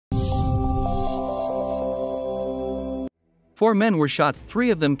4 men were shot,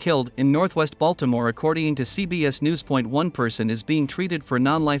 3 of them killed, in Northwest Baltimore, according to CBS News. One person is being treated for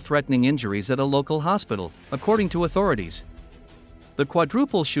non-life-threatening injuries at a local hospital, according to authorities. The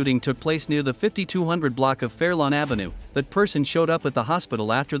quadruple shooting took place near the 5200 block of Fairlawn Avenue. That person showed up at the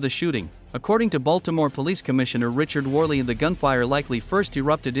hospital after the shooting, according to Baltimore Police Commissioner Richard Worley. The gunfire likely first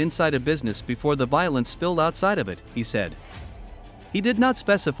erupted inside a business before the violence spilled outside of it, he said. He did not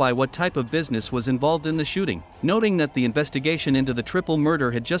specify what type of business was involved in the shooting, noting that the investigation into the triple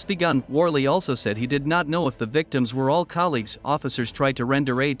murder had just begun. Worley also said he did not know if the victims were all colleagues. Officers tried to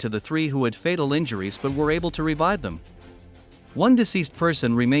render aid to the 3 who had fatal injuries but were able to revive them. One deceased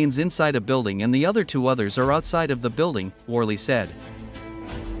person remains inside a building and the other 2 others are outside of the building, Worley said.